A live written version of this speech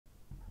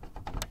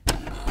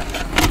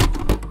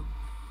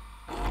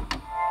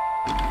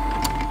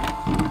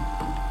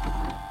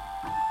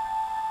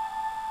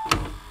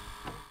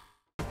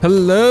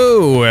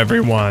Hello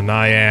everyone,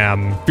 I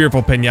am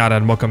FearfulPinata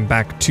and welcome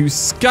back to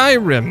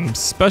Skyrim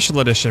Special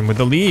Edition with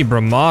the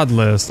Librum mod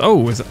list.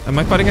 Oh, am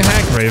I fighting a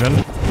hag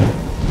raven?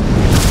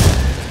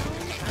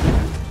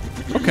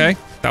 Okay,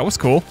 that was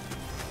cool.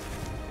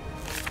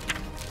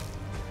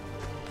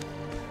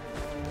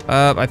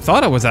 I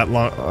thought I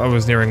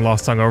was nearing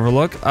Lost Tongue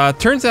Overlook.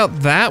 Turns out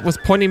that was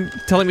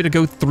telling me to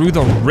go through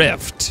the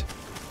rift.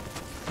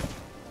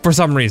 For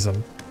some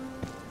reason.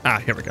 Ah,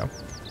 here we go.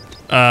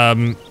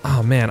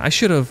 Oh man, I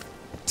should have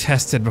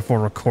tested before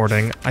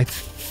recording.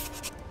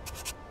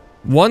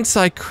 Once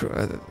I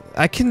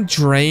can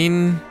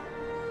drain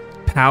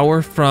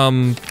power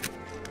from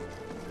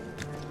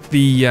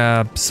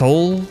the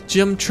soul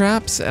gem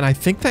traps, and I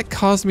think that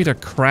caused me to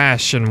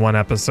crash in one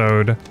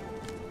episode.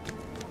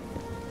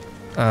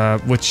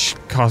 Which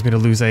caused me to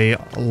lose a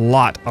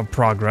lot of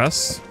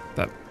progress.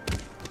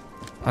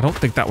 I don't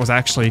think that was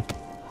actually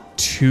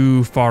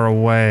too far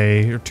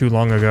away or too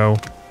long ago.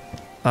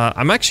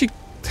 I'm actually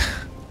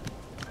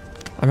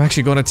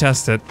going to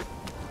test it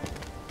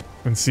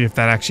and see if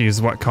that actually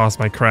is what caused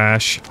my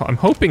crash. I'm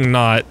hoping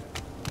not,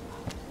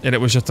 and it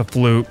was just a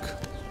fluke.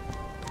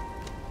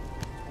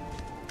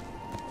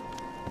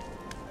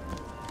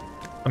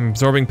 I'm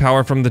absorbing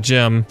power from the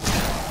gym.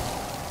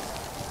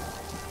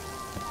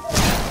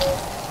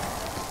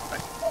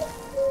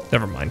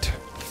 Never mind.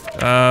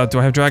 Do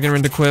I have Dragon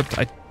Rend equipped?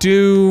 I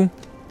do.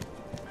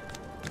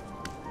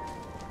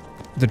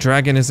 The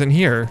dragon isn't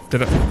here.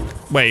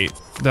 Wait,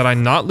 did I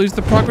not lose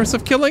the progress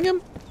of killing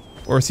him?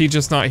 Or is he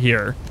just not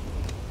here?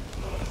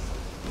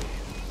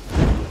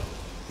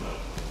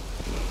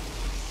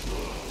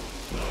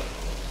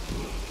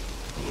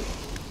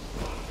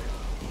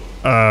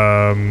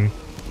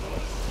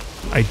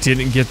 I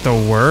didn't get the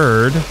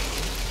word.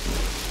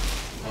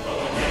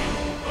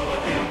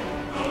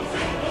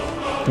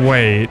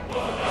 Wait.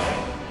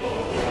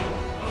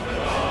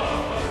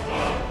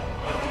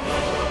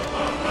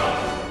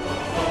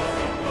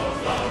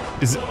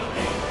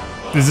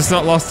 Is this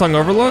not Lost Tongue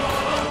Overlook?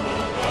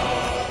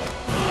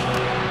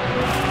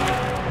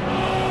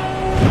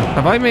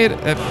 Have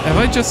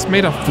I just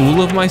made a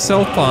fool of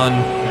myself on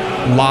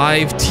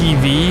live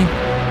TV?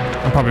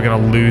 I'm probably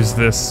gonna lose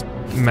this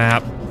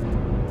map.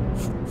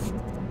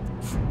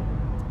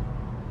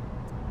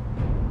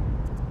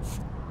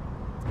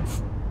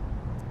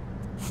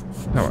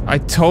 No, I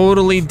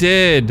totally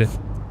did.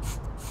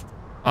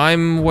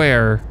 I'm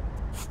where?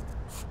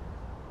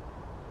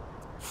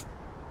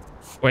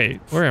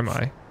 Wait, where am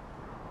I?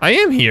 I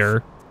am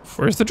here.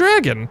 Where's the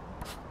dragon?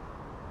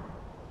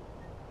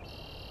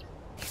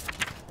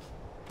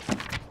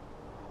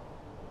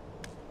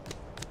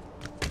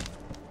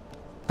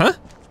 Huh?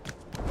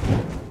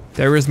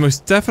 There is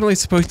most definitely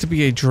supposed to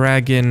be a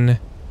dragon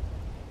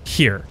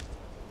here.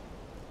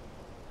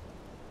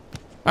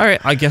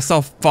 Alright, I guess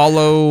I'll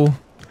follow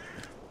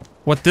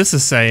what this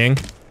is saying.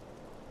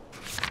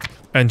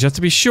 And just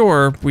to be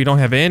sure, we don't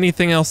have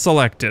anything else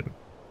selected.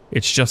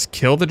 It's just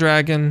kill the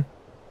dragon.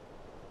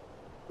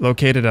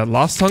 Located at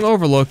Lost Tongue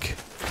Overlook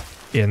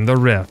in the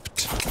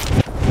rift.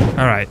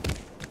 Alright,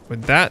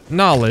 with that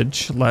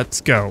knowledge,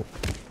 let's go.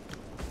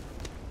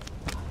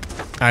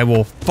 I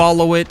will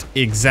follow it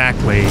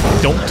exactly.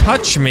 Don't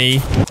touch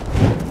me.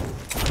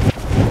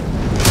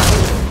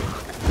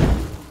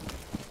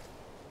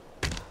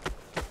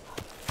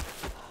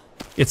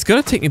 It's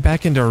gonna take me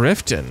back into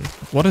Riften.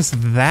 What does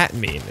that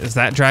mean? Is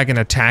that dragon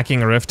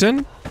attacking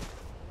Riften?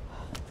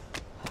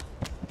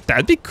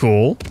 That'd be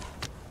cool.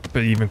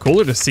 But even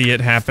cooler to see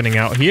it happening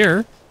out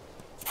here.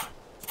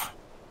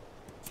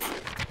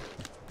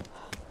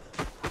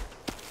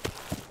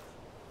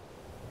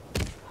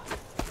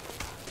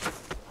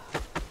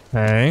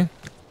 Okay.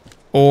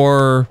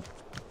 Or...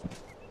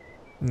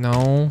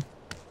 no.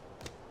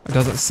 It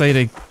doesn't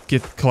say to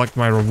collect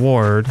my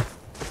reward.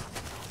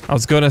 I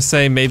was gonna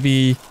say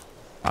maybe...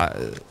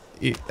 I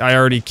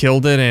already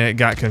killed it and it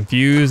got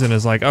confused and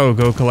is like, oh,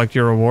 go collect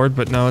your reward,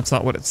 but no, it's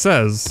not what it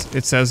says.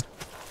 It says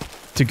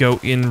to go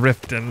in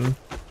Riften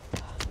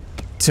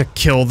to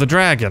kill the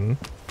dragon.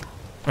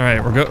 All right,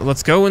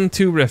 let's go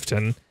into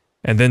Riften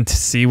and then to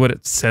see what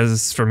it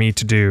says for me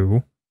to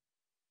do.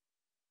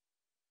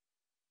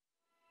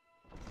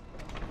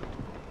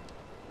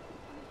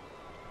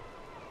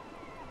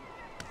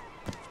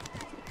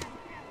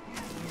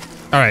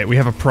 All right, we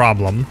have a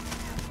problem.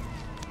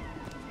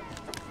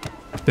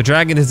 The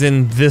dragon is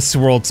in this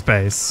world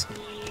space.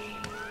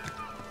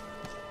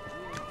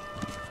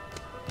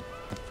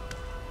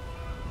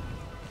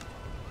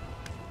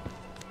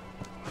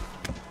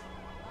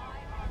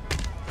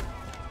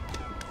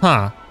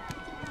 Huh.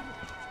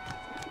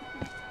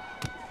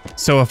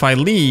 So if I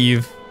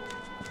leave,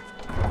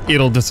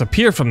 it'll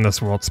disappear from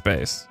this world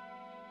space.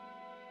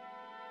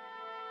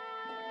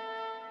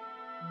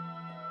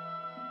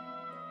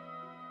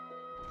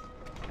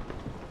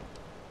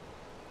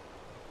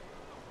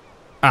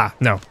 Ah,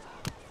 no.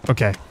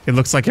 Okay, it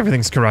looks like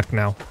everything's correct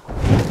now.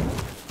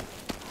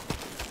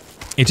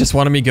 It just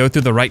wanted me to go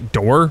through the right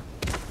door?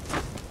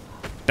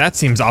 That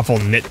seems awful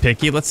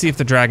nitpicky. Let's see if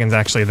the dragon's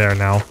actually there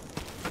now.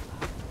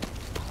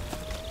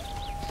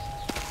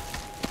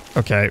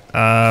 Okay,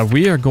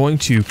 we are going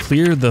to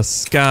clear the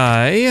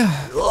sky.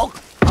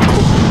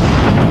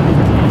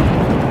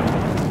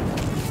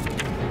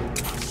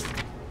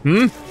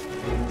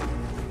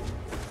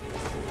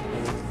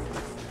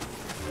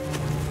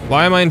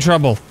 Why am I in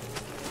trouble?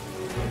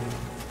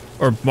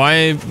 Or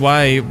why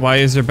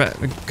is there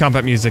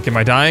combat music? Am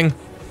I dying?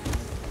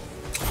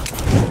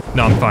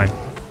 No, I'm fine.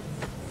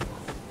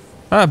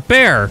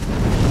 Bear!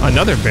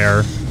 Another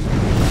bear.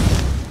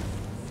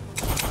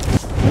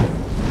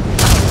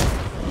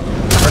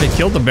 Already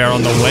killed the bear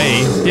on the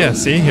way. Yeah,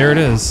 see, here it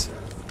is.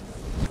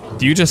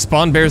 Do you just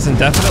spawn bears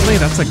indefinitely?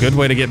 That's a good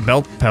way to get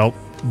bear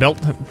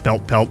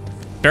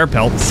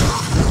pelts.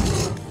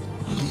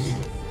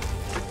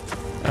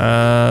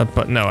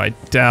 But no, I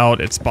doubt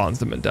it spawns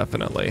them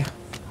indefinitely.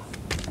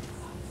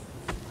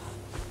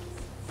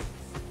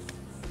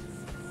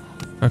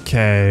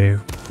 Okay,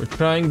 we're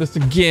trying this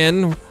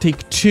again.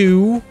 Take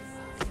 2.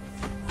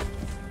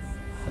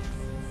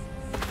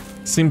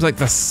 Seems like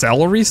the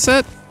cell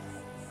reset.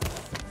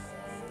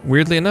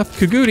 Weirdly enough,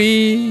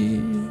 Kagooty.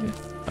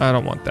 I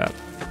don't want that.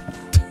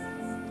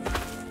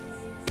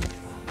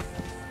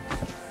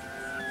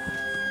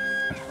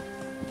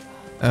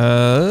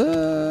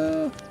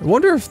 I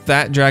wonder if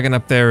that dragon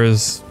up there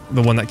is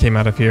the one that came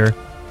out of here.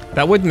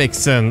 That would make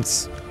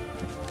sense.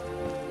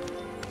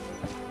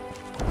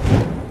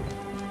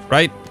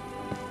 Right?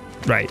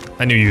 Right.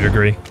 I knew you'd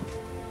agree.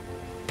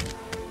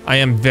 I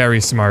am very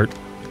smart.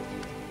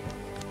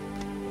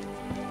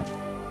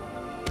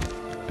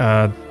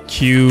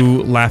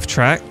 Cue laugh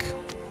track.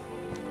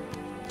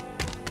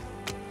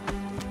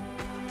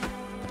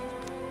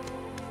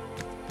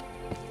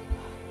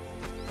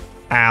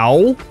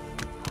 Ow.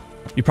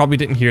 You probably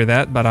didn't hear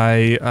that, but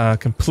I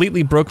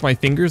completely broke my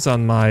fingers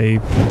on my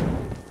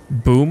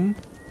boom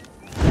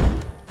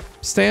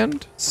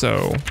stand,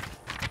 so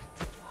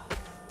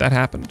that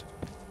happened.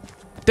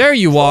 There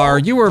you are!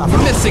 You were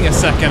missing a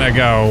second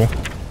ago!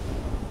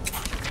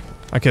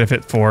 I could have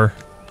hit 4.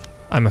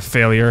 I'm a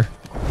failure.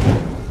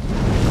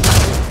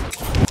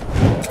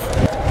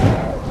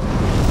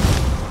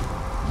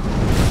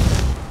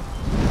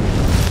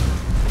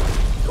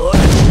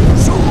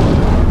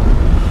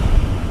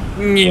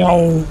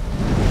 No.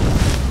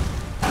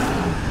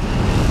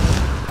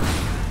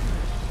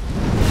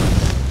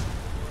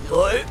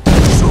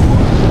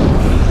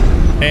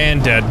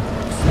 And dead.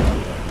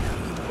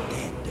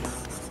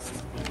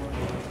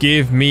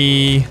 Give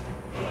me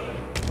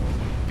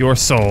your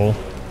soul.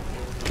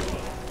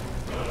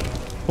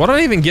 What did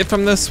I even get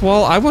from this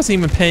wall? I wasn't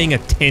even paying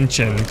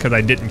attention because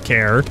I didn't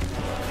care.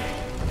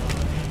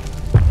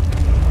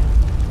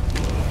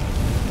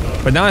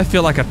 But now I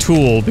feel like a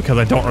tool because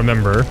I don't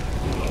remember.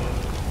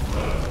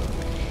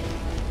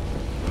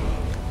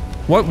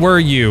 What were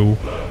you?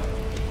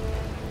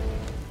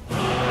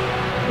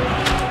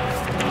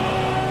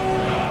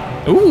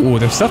 Ooh,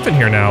 there's stuff in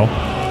here now.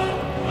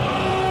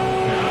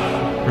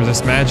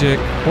 Resist magic,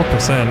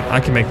 4%. I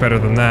can make better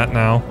than that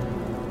now.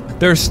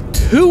 There's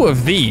 2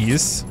 of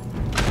these.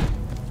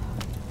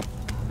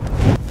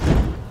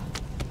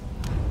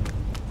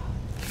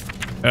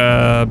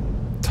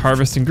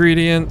 Harvest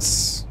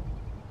ingredients.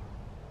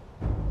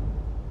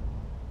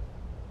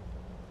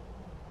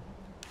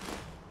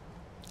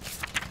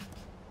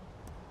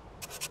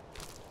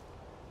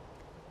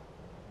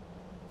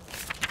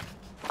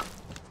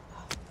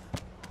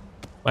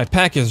 My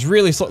pack is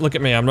really slow. Look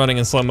at me, I'm running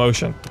in slow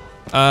motion.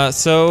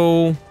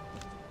 So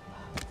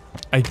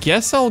I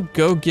guess I'll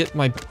go get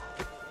my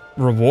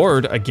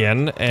reward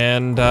again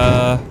and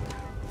how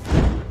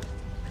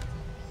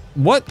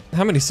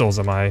many souls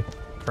am I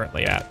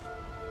currently at?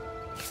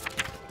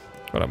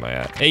 What am I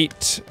at?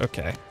 8,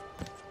 okay.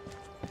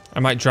 I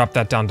might drop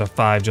that down to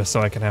 5 just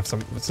so I can have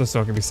some, just so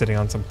I can be sitting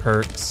on some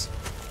perks.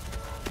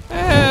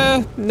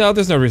 No,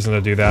 there's no reason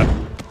to do that.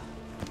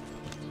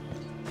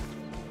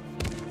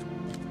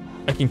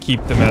 I can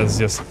keep them as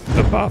just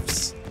the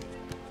buffs.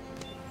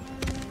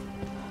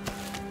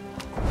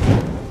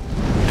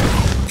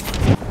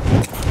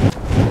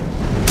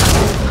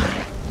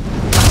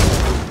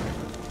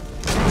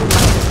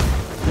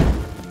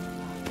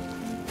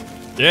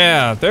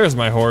 Yeah, there's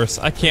my horse.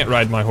 I can't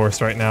ride my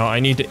horse right now. I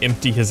need to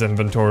empty his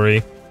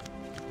inventory.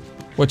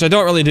 Which I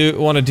don't really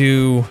want to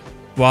do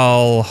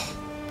while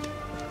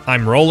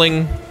I'm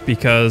rolling,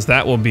 because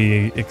that will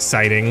be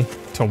exciting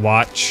to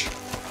watch.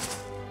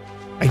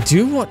 I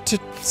do want to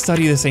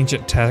study this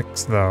ancient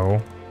text,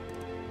 though.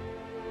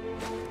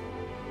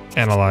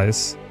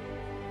 Analyze.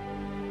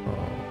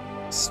 Oh.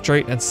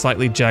 Straight and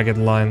slightly jagged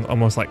lines,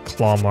 almost like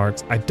claw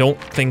marks. I don't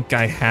think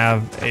I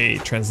have a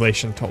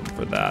translation tome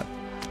for that.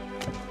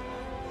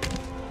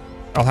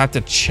 I'll have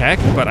to check,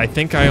 but I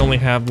think I only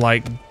have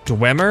like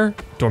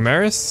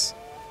Dormeris?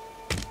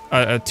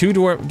 2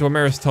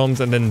 Dormeris tomes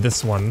and then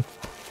this one.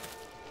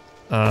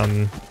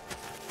 And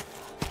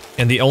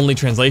the only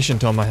translation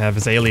tome I have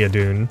is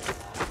Aliadun.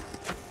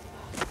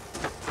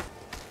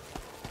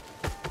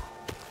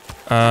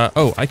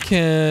 Oh, I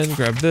can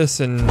grab this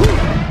and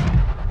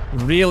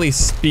really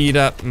speed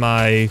up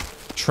my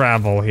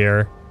travel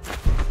here.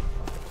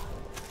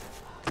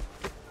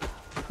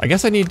 I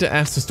guess I need to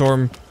ask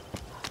the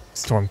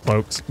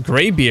Stormcloaks,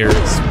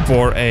 Greybeards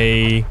for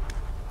a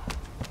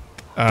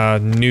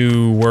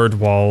new word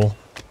wall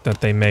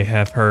that they may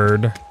have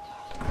heard.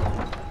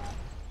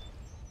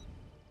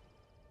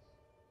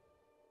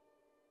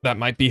 That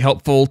might be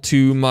helpful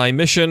to my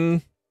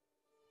mission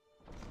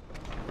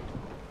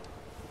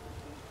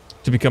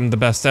to become the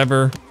best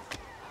ever.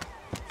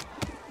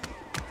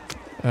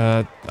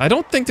 I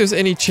don't think there's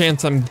any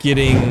chance I'm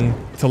getting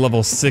to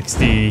level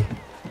 60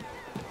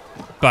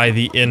 by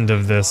the end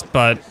of this,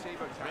 but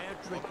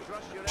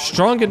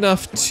strong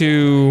enough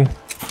to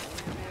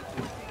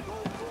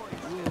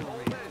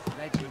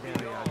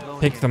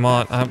take them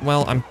on.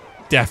 Well, I'm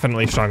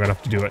definitely strong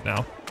enough to do it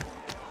now.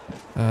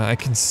 I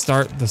can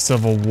start the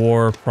Civil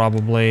War,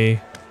 probably.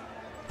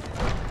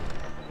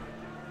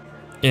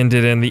 End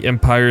it in the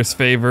Empire's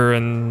favor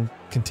and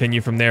continue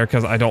from there,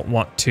 because I don't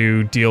want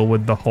to deal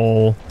with the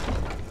whole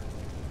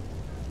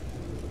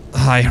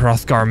High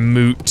Hrothgar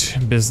moot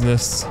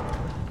business.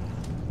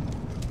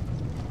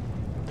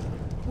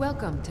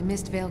 Welcome to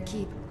Mistvale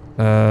Keep.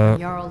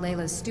 Jarl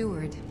Layla's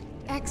steward.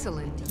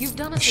 Excellent. You've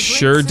done us a great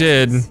sure service.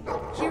 did.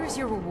 Here's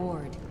your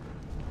reward.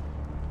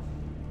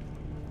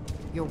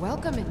 You're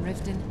welcome in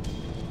Riften,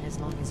 as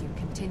long as you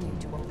continue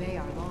to obey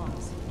our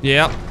laws.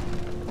 Yep.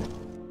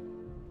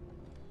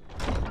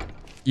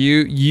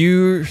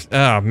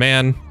 Oh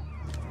man.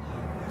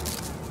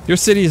 Your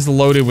city is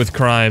loaded with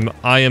crime.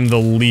 I am the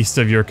least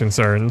of your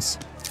concerns.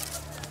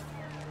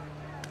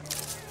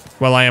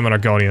 Well, I am an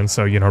Argonian,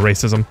 so, you know,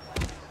 racism.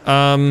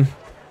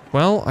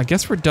 Well, I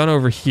guess we're done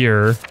over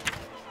here.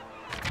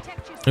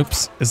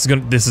 Oops,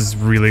 this is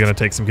really gonna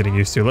take some getting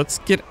used to. Let's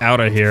get out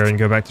of here and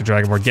go back to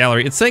Dragonborn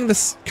Gallery. It's saying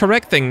this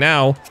correct thing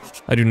now.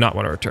 I do not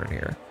want to return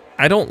here.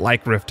 I don't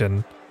like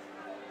Riften.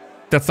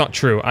 That's not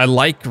true. I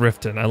like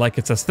Riften. I like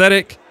its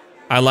aesthetic.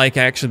 I like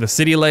actually the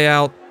city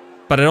layout,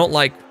 but I don't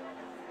like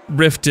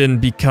Riften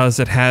because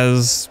it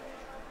has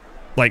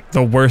like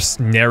the worst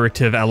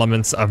narrative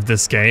elements of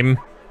this game.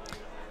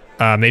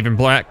 Maven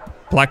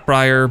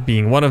Blackbriar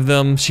being one of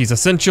them. She's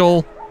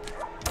essential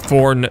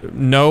for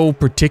no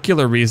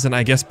particular reason,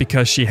 I guess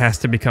because she has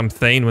to become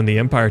Thane when the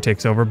Empire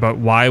takes over, but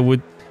why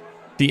would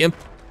the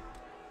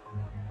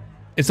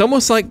It's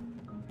almost like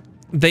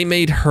they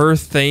made her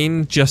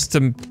Thane just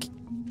to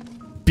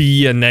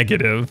be a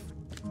negative.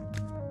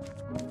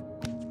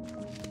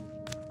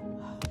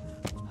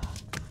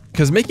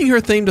 Because making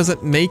her Thane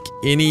doesn't make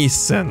any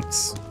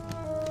sense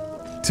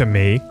to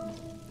me.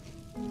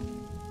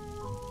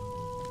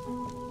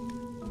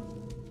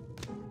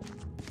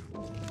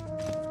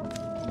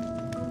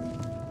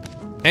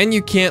 And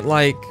you can't,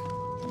 like,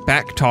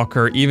 backtalk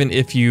her even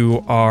if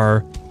you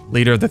are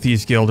leader of the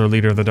Thieves Guild or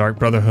leader of the Dark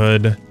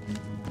Brotherhood.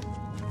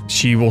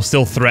 She will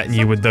still threaten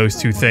you with those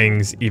two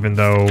things, even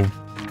though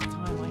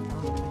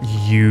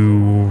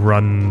you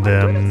run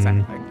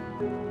them.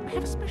 I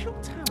have a special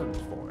talent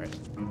for it.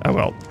 Oh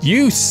well,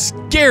 you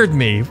scared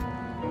me.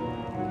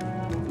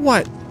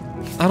 What?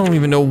 I don't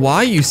even know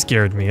why you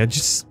scared me. It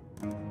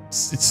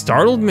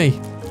startled me.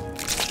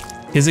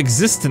 His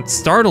existence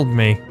startled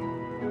me.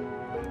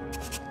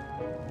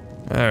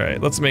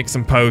 Alright, let's make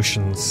some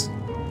potions.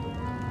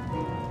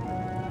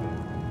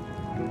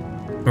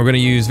 We're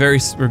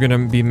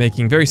gonna be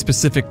making very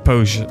specific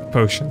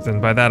potions,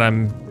 and by that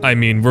I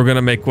mean we're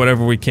gonna make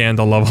whatever we can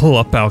to level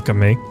up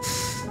alchemy.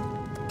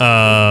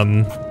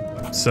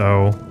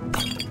 So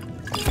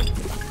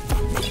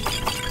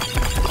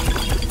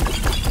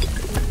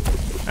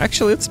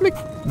actually, let's make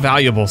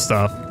valuable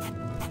stuff.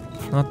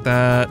 Not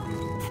that.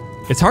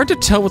 It's hard to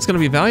tell what's gonna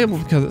be valuable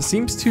because it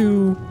seems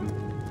to,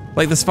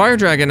 like, this Fire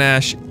Dragon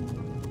Ash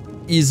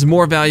is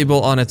more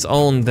valuable on its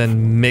own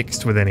than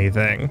mixed with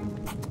anything.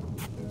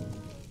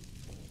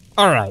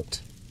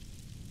 Alright.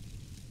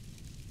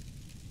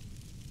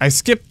 I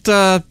skipped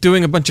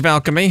doing a bunch of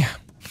alchemy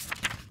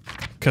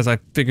because I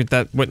figured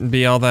that wouldn't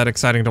be all that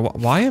exciting to watch.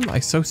 Why am I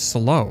so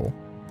slow?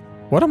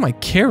 What am I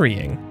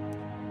carrying?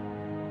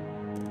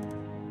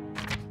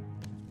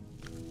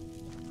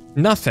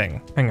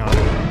 Nothing. Hang on.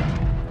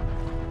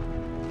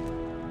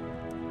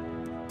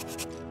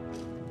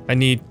 I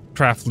need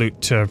craft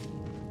loot to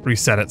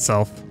reset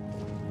itself.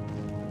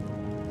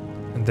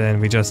 And then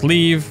we just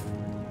leave,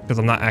 because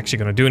I'm not actually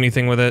going to do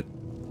anything with it.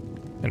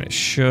 And it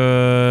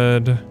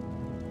should...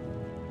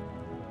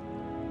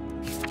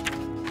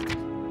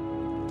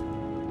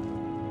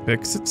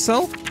 fix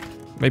itself?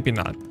 Maybe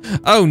not.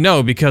 Oh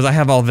no, because I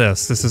have all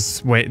this. This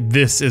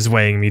is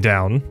weighing me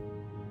down.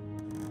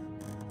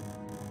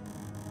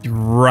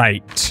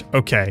 Right.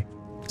 Okay.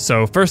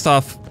 So first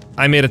off,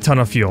 I made a ton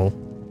of fuel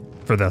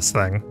for this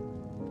thing.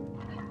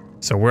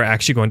 So we're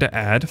actually going to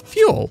add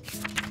fuel.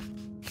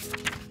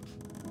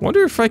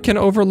 Wonder if I can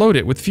overload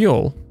it with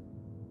fuel.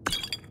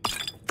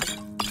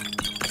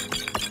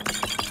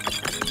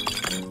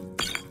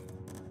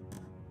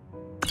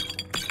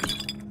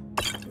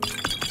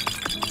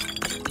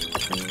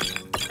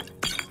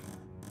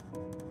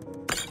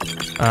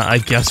 I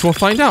guess we'll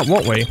find out,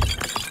 won't we?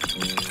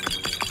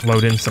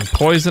 Load in some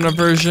poison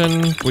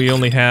aversion. We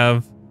only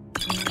have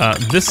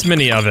this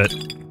many of it.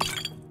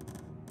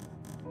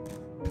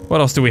 What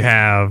else do we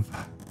have?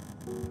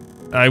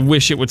 I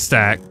wish it would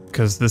stack,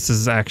 because this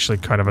is actually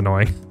kind of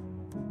annoying.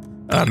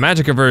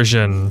 Magic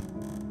aversion.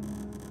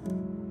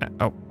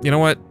 Oh, you know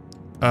what?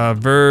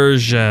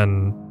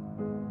 Aversion.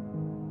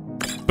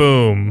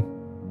 Boom.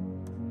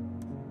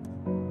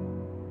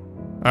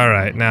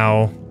 Alright,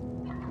 now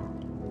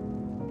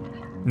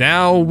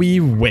we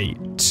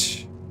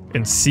wait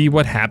and see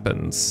what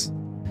happens.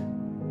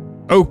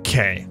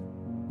 Okay.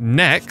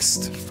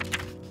 Next,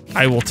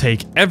 I will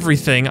take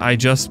everything I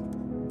just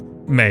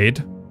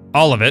made,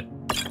 all of it,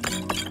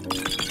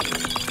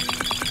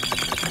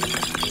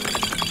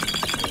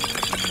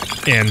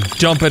 and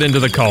dump it into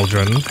the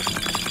cauldron.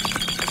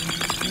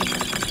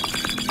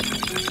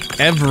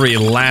 Every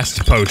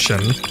last potion.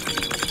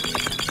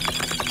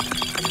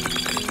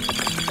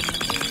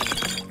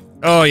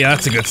 Oh yeah,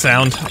 that's a good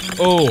sound.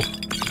 Oh,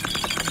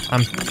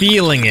 I'm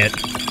feeling it.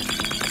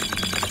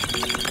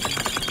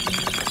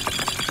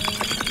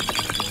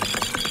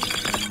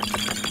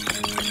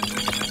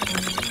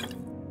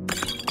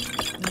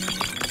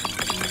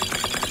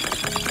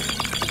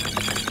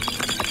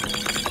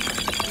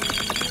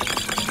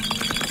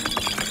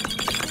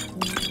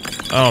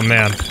 Oh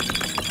man,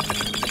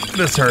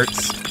 this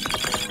hurts.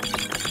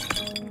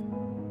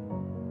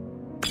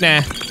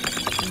 Nah.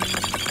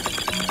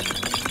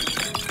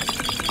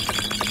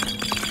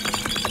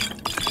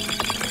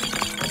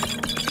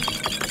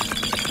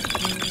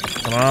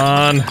 Come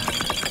on.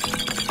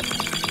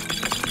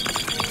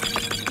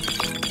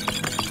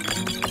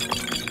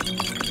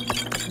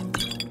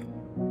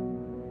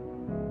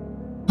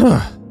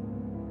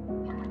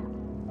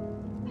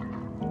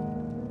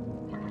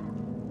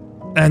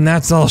 And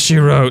that's all she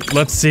wrote.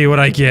 Let's see what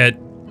I get.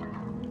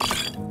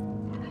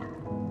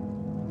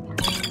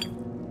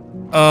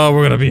 Oh,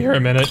 we're gonna be here a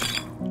minute.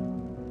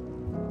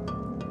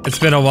 It's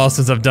been a while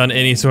since I've done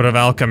any sort of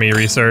alchemy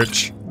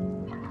research.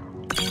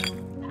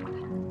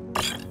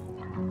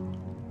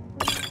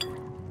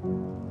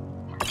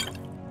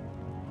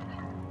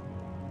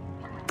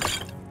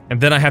 And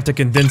then I have to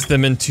condense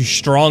them into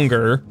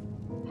stronger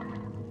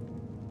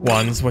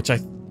ones, which I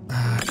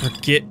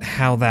forget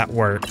how that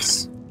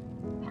works.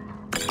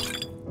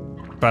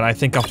 But I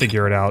think I'll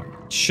figure it out.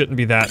 Shouldn't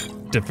be that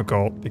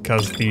difficult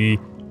because the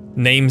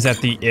names at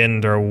the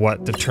end are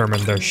what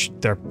determine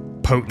their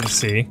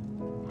potency.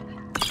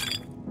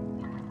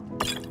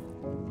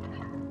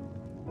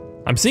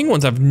 I'm seeing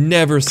ones I've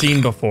never seen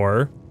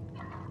before.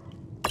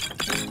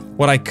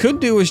 What I could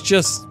do is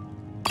just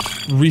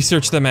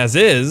research them as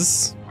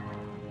is.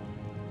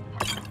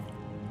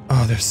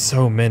 Oh, there's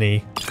so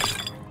many.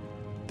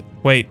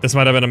 Wait, this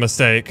might have been a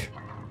mistake.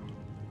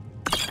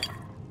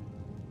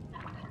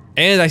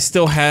 And I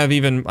still have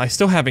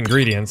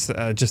ingredients,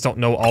 just don't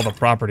know all the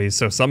properties,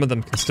 so some of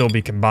them can still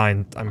be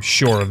combined, I'm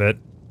sure of it.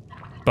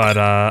 But,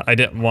 I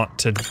didn't want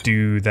to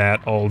do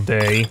that all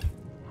day,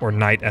 or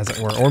night as it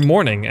were, or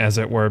morning as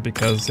it were,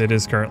 because it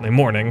is currently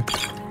morning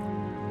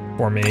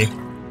for me.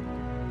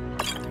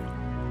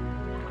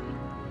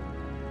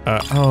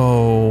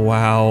 Oh,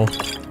 wow.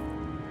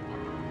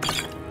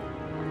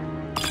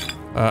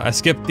 I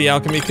skipped the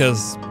alchemy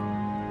because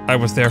I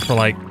was there for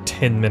like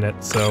 10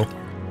 minutes, so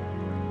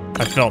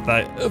I felt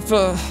that if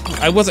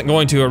I wasn't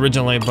going to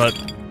originally, but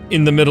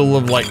in the middle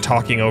of like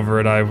talking over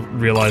it, I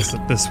realized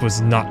that this was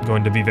not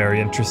going to be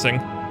very interesting.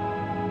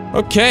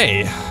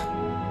 Okay,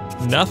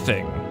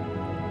 nothing.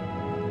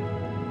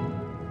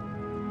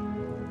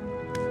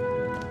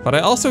 But I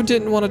also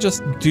didn't want to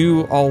just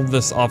do all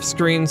this off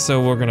screen, so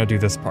we're gonna do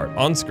this part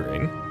on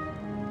screen.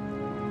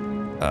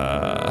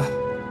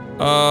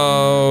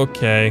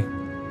 Okay.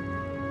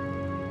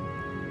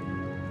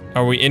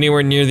 Are we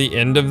anywhere near the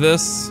end of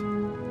this?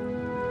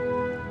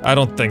 I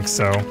don't think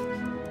so.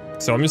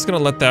 So I'm just gonna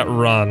let that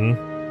run.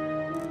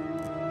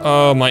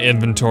 Oh, my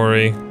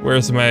inventory.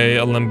 Where's my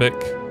alembic?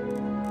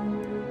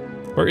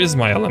 Where is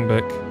my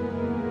alembic?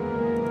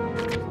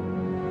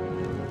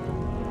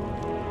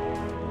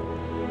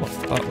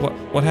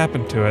 What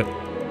happened to it?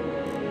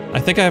 I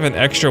think I have an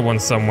extra one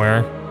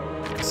somewhere.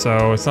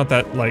 So it's not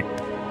that, like,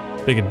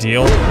 big a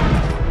deal.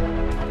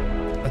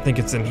 I think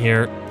it's in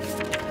here.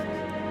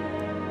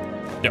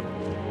 Yep.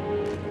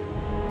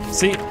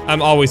 See,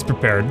 I'm always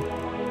prepared.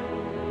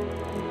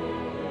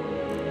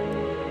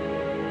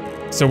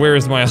 So where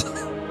is my...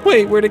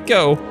 Wait, where'd it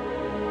go?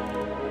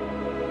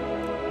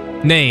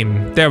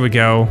 Name. There we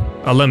go.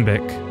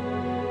 Alembic.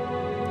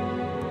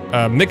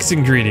 Mix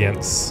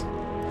ingredients.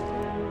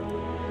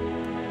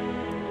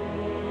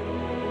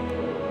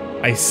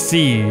 I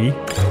see.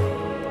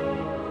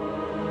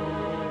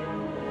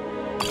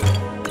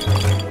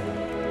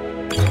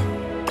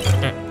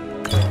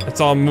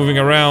 It's all moving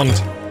around.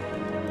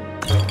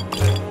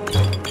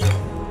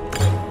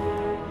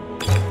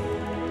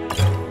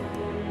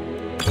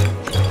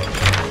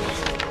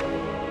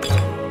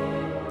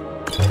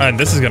 And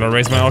this is gonna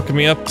raise my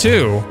alchemy up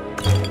too.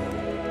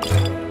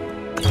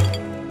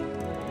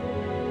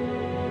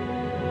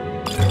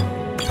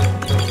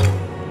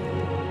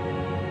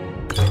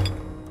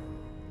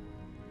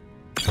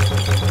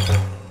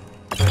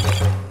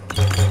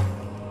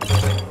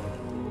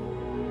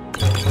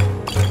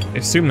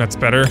 assume that's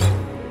better.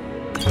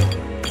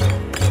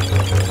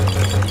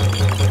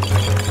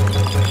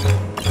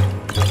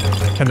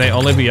 Can they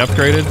only be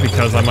upgraded?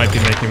 Because I might be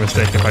making a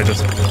mistake if I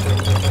just...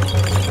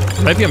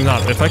 Maybe I'm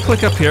not. If I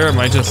click up here, am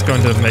I just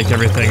going to make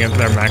everything at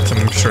their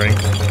maximum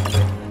shrink?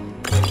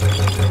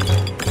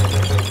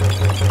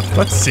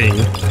 Let's see.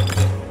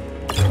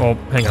 Well,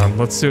 hang on.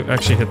 Let's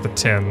actually hit the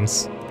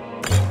 10s.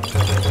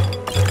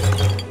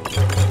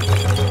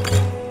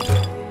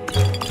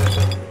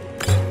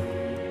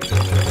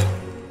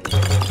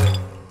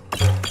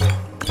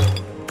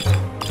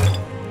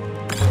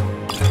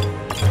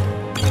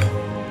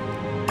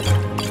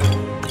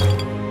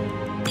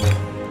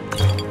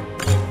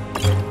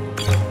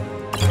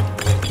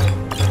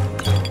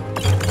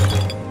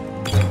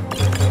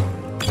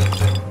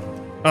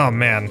 Oh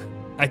man,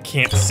 I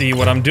can't see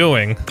what I'm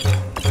doing.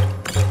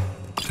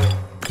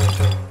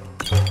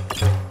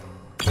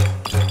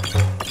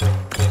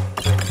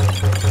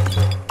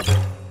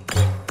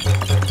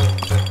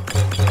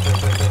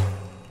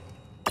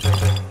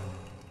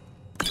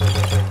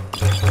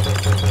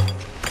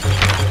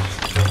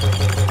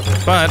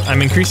 But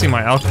I'm increasing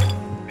my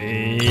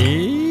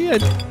alchemy. I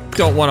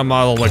don't want a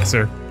model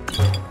elixir.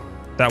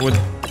 That would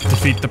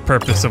defeat the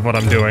purpose of what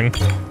I'm doing.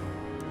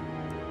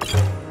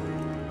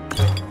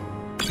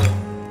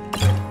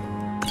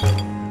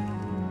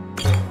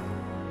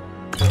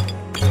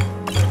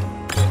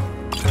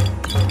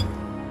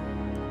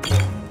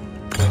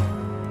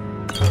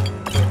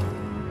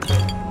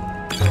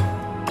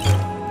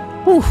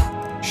 Whew.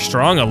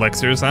 Strong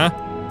elixirs, huh?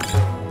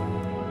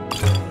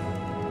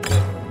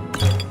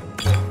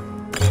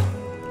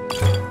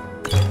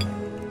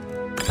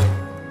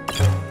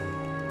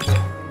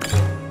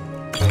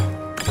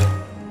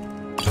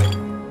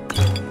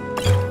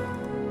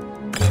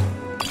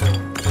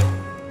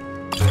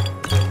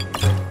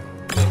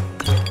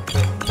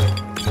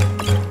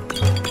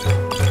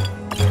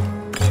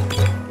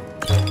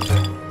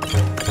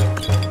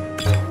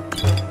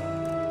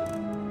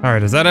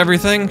 Alright, is that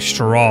everything?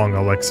 Strong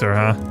elixir,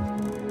 huh?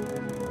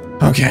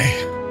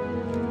 Okay.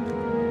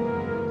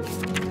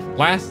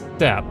 Last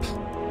step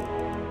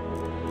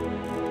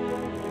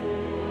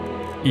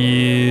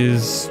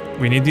is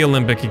we need the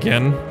Olympic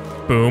again.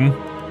 Boom.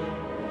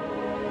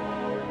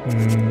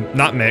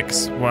 Not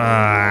mix.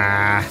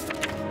 Wah.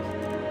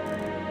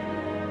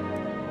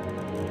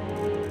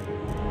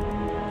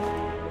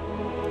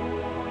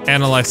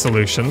 Analyze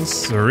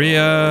solutions.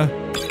 Zaria.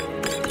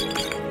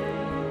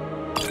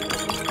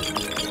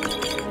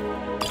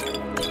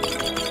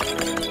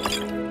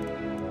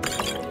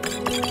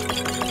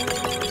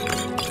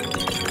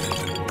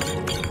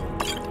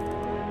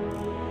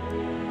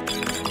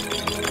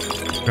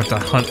 I have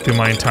to hunt through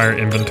my entire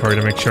inventory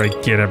to make sure I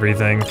get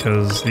everything,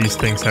 because these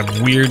things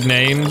have weird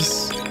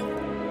names.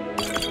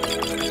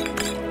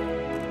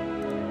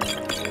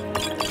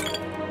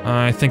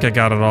 I think I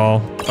got it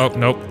all. Oh,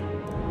 nope.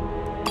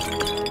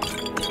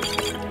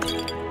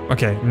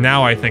 Okay,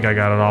 now I think I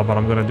got it all, but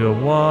I'm gonna do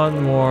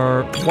one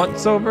more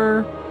once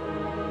over.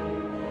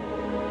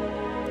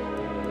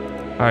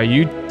 Alright,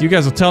 you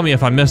guys will tell me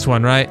if I missed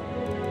one, right?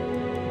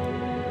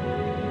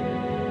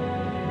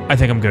 I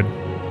think I'm good.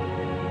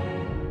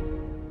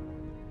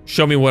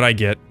 Show me what I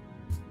get.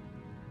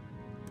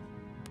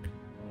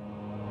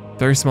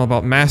 Very small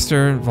about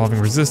master, involving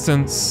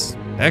resistance.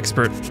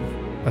 Expert,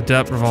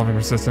 adept, revolving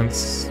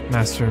resistance.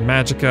 Master,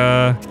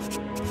 magicka.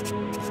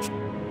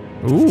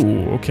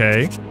 Ooh,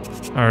 okay.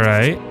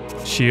 Alright.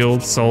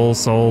 Shield,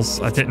 souls.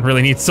 I didn't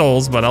really need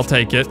souls, but I'll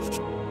take it.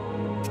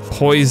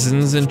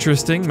 Poison's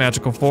interesting.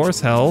 Magical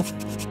force, health.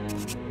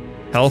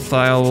 Health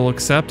I will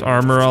accept.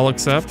 Armor I'll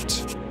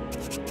accept.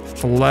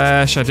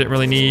 Flash I didn't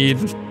really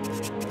need.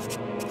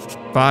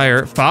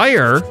 Fire.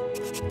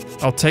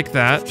 I'll take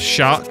that.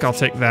 Shock, I'll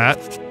take that.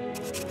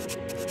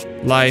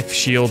 Life,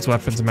 shields,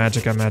 weapons,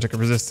 magicka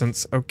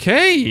resistance.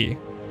 Okay!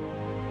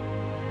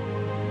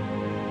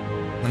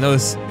 I know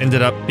this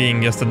ended up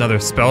being just another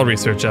spell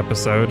research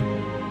episode.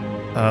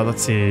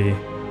 Let's see.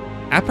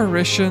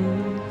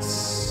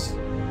 Apparitions.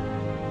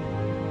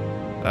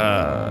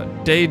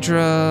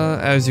 Daedra.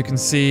 As you can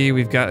see,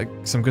 we've got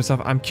some good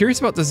stuff. I'm curious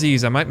about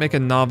disease. I might make a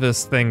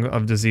novice thing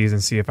of disease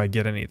and see if I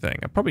get anything.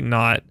 Probably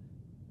not.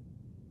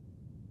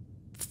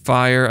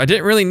 Fire. I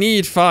didn't really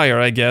need fire,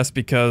 I guess,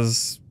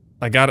 because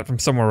I got it from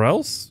somewhere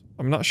else.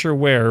 I'm not sure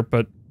where,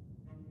 but...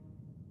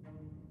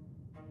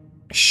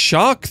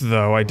 Shock,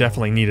 though, I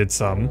definitely needed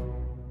some.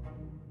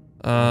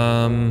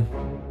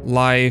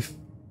 Life.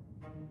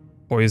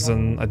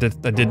 Poison. I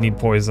did need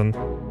poison.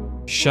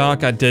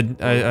 Shock, I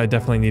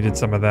definitely needed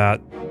some of that.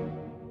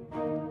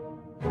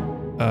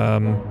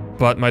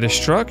 But my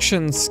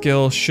destruction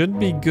skill should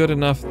be good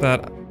enough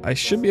that I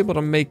should be able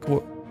to make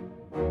what...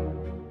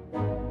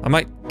 I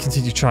might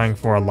continue trying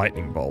for a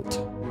lightning bolt.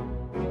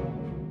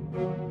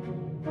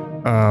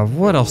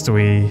 What else do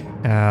we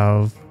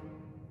have?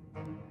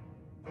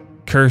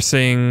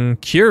 Cursing,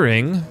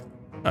 curing,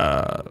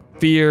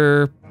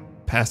 fear,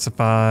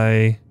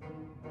 pacify,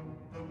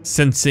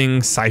 sensing,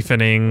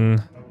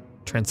 siphoning,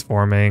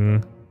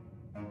 transforming.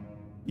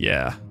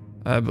 Yeah,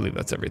 I believe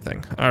that's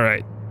everything. All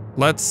right,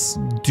 let's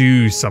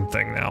do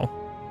something now.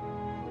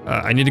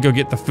 I need to go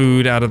get the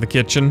food out of the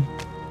kitchen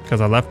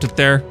because I left it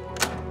there.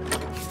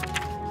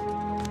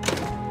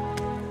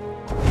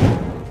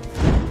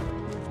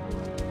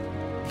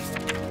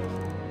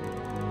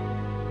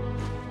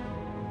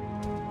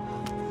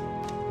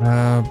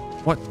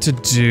 What to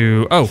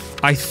do? Oh,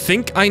 I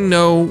think I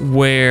know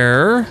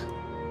where.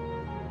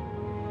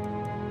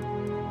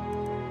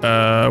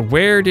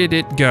 Where did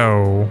it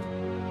go?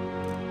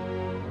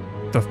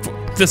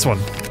 This one.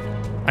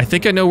 I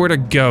think I know where to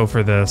go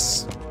for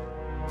this.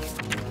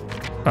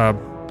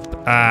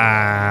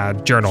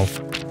 Journal.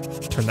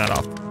 Turn that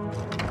off.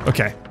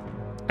 Okay.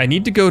 I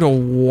need to go to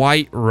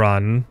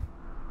Whiterun.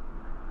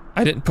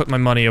 I didn't put my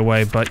money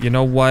away, but you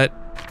know what?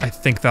 I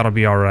think that'll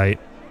be all right.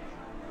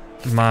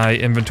 My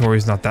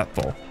inventory's not that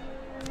full.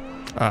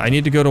 I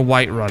need to go to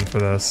Whiterun for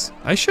this.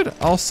 I should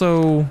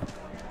also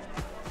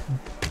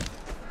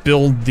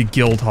build the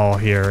guild hall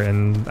here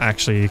and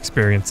actually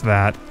experience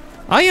that.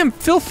 I am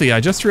filthy, I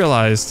just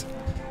realized.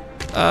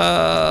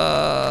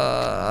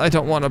 I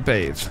don't want to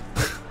bathe.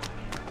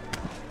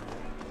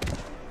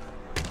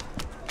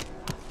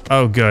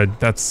 Oh good,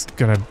 that's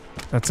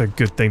a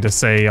good thing to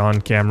say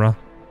on camera.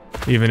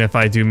 Even if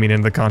I do mean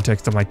in the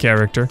context of my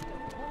character.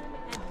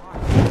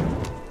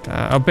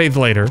 I'll bathe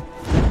later.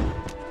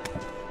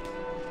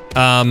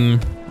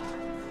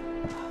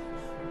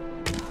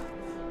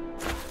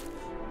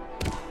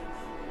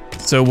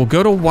 So we'll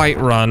go to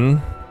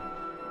Whiterun.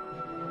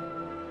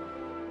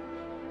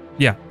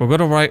 Yeah, we'll go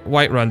to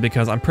Whiterun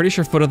because I'm pretty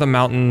sure Foot of the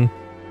Mountain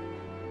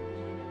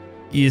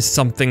is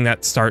something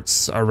that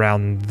starts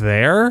around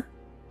there.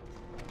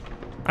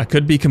 I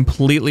could be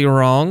completely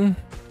wrong.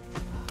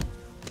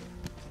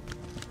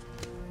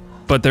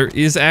 But there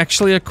is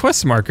actually a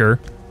quest marker.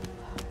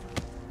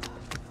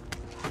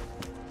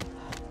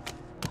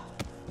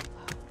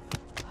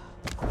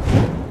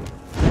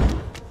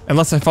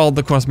 Unless I followed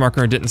the quest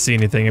marker and didn't see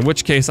anything, in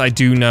which case I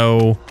do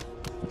know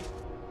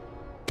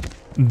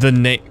the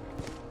name.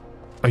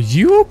 Are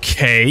you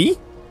okay?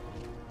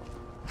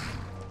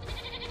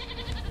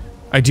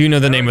 I do know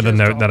the name of the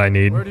note that I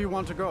need. Where do you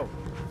want to go?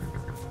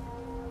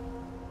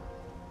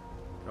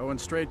 Going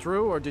straight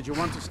through, or did you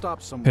want to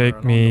stop somewhere?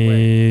 Take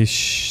me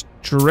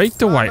straight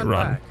to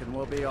Whiterun.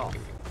 We'll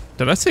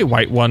Did I say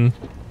Whiterun?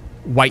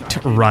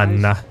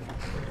 Whiterun.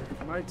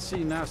 You might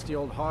see nasty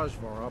old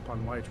Hajvar up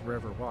on White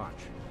River Watch.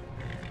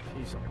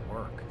 Piece of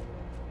work.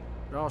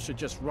 Y'all should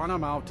just run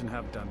him out and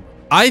have done with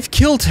it. I've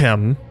killed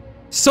him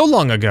so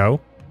long ago.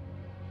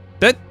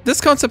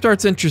 This concept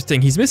art's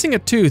interesting. He's missing a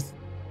tooth.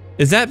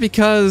 Is that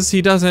because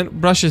he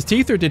doesn't brush his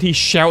teeth, or did he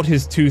shout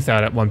his tooth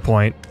out at one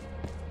point?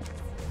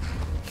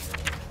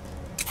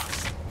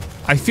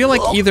 I feel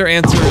like either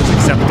answer is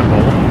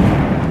acceptable.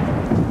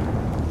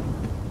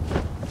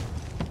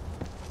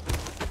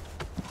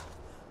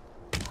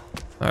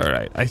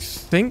 Alright, I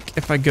think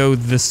if I go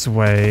this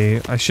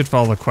way, I should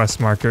follow the quest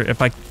marker.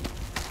 If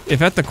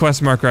at the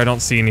quest marker I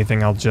don't see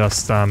anything, I'll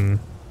just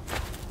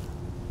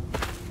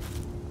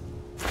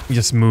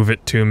move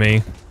it to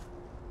me.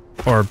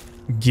 Or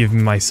give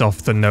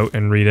myself the note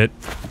and read it.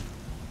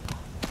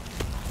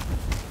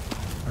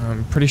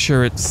 I'm pretty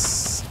sure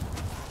it's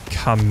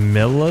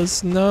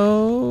Camilla's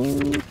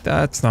note?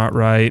 That's not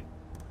right.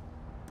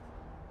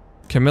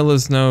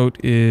 Camilla's note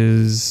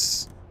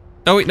is...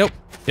 Oh wait, nope.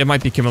 It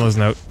might be Camilla's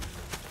note.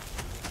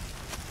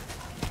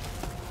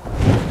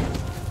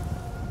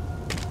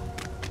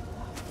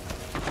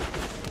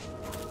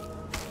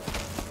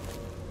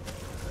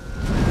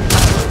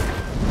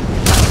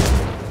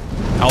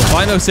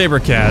 Albino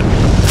Sabercat.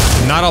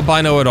 Not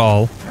albino at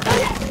all.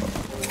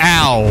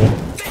 Ow.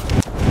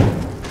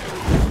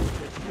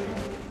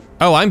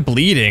 Oh, I'm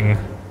bleeding.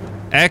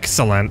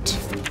 Excellent.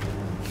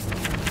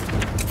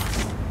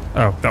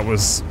 Oh, that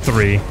was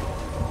 3.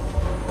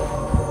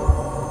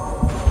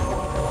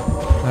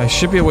 There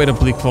should be a way to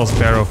Bleak Falls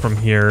Barrow from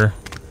here.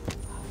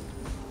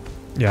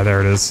 Yeah,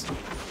 there it is.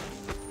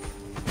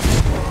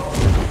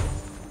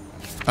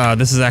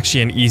 This is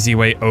actually an easy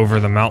way over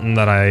the mountain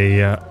that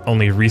I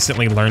only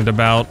recently learned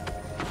about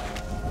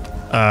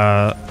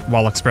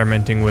while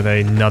experimenting with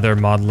another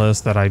mod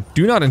list that I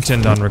do not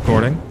intend on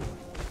recording.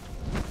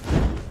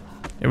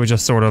 It was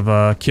just sort of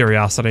a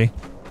curiosity.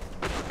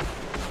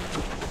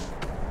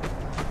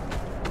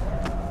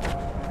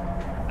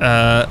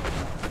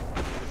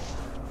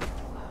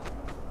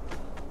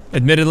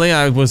 Admittedly,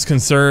 I was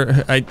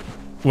concerned.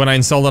 When I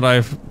installed it,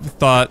 I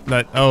thought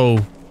that,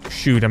 oh,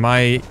 shoot, am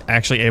I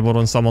actually able to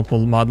install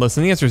multiple mod lists?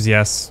 And the answer is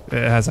yes. It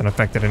hasn't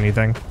affected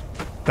anything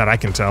that I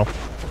can tell.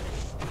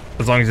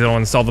 As long as you don't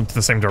install them to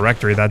the same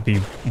directory, that'd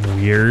be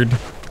weird.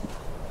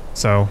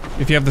 So,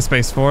 if you have the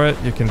space for it,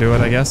 you can do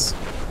it, I guess.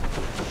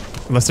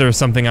 Unless there's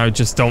something I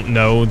just don't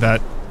know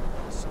that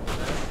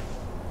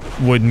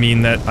would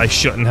mean that I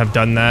shouldn't have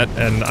done that,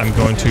 and I'm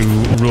going to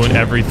ruin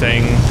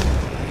everything.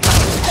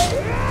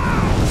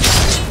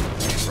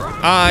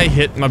 I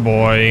hit my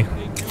boy.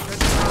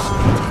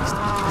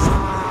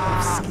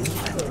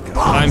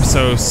 I'm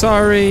so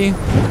sorry.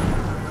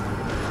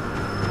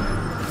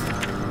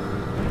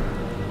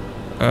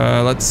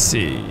 Let's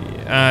see.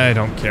 I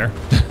don't care.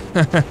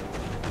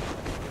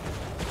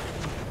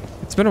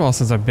 It's been a while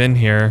since I've been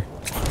here.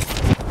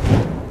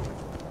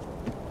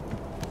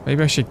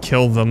 Maybe I should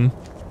kill them.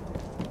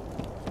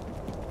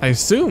 I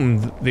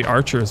assumed the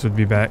archers would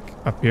be back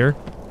up here.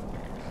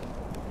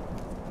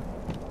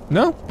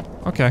 No?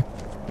 Okay.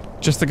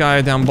 Just the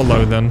guy down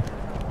below then.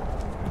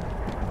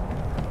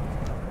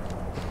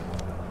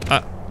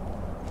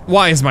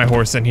 Why is my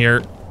horse in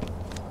here?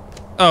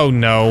 Oh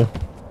no.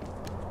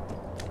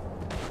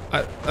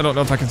 I don't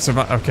know if I can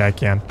survive. Okay, I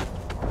can.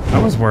 I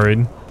was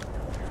worried.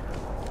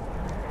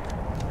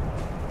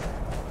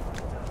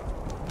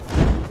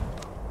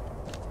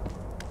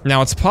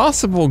 Now it's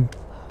possible.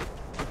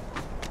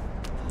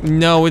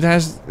 No, it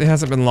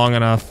hasn't been long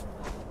enough.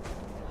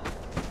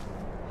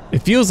 It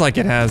feels like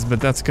it has,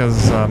 but that's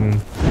because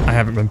I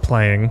haven't been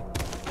playing.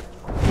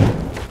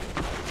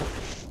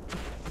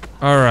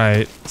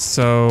 Alright,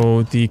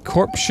 so the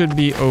corpse should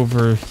be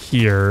over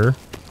here.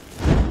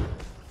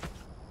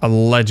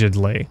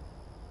 Allegedly.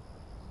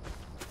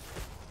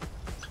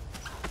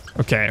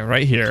 Okay,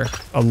 right here.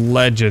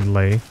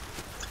 Allegedly.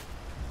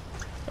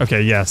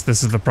 Okay, yes,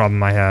 this is the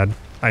problem I had.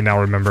 I now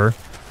remember.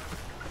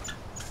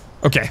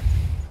 Okay.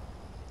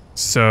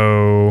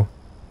 So...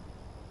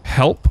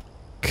 help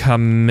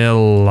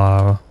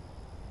Camilla.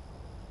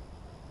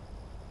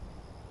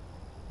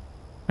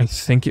 I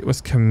think it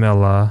was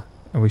Camilla.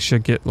 And we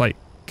should get, like,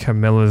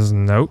 Camilla's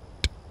note.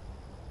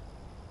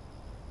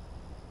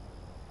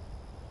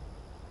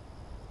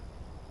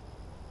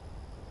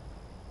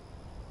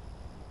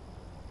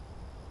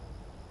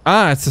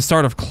 Ah, it's the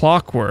start of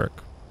clockwork.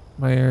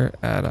 Where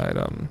add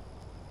item?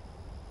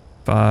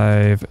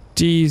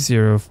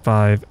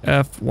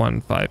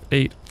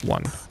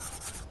 5D05F1581.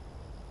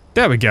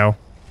 There we go.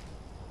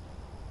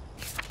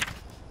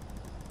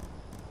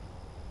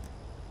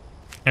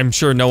 I'm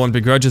sure no one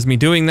begrudges me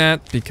doing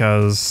that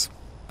because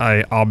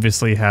I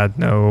obviously had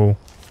no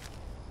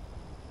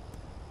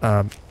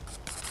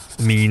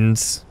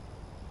means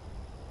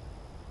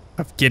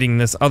of getting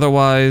this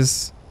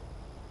otherwise.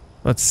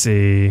 Let's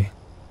see.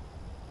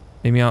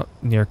 Maybe out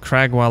near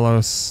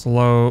Cragwallow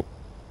Slope.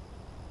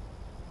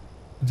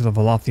 Into the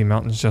Velothi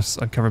Mountains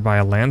just uncovered by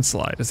a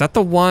landslide. Is that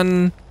the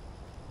one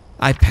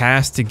I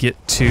passed to get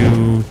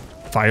to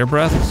Fire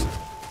Breath?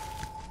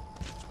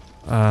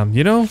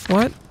 You know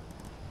what?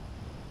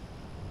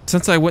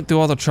 Since I went through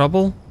all the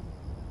trouble,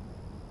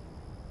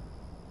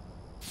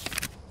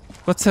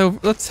 let's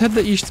head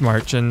the East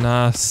March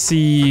and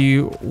see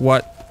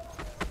what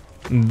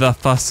the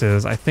fuss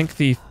is. I think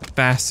the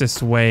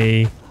fastest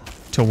way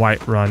to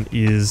Whiterun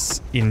is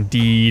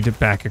indeed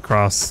back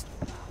across.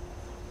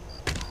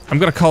 I'm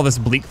gonna call this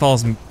Bleak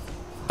Falls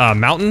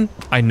Mountain.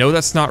 I know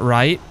that's not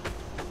right,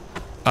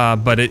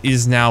 but it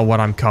is now what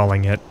I'm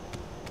calling it.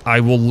 I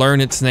will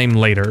learn its name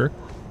later.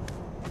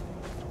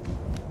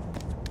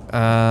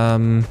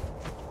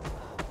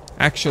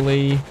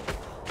 Actually,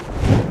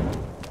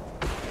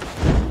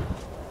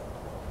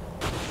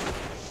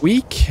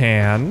 we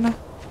can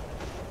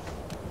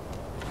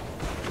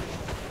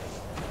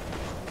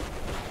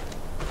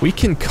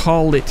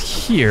call it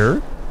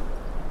here.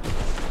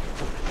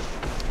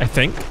 I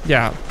think,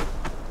 yeah.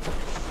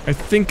 I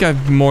think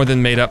I've more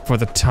than made up for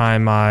the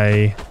time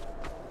I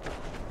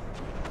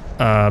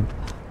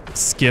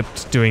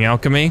skipped doing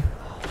alchemy.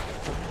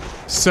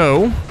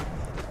 So,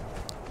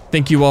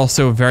 thank you all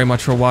so very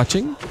much for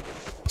watching.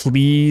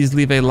 Please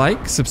leave a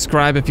like,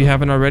 subscribe if you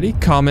haven't already,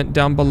 comment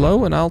down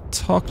below, and I'll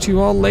talk to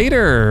you all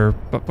later.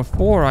 But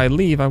before I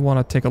leave, I want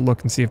to take a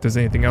look and see if there's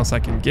anything else I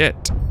can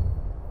get.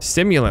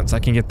 Stimulants, I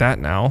can get that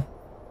now.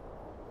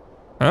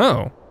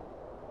 Oh.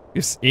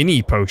 Just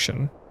any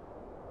potion.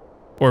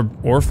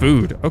 Or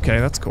food. Okay,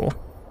 that's cool.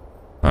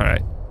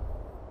 Alright.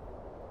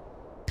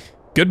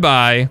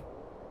 Goodbye.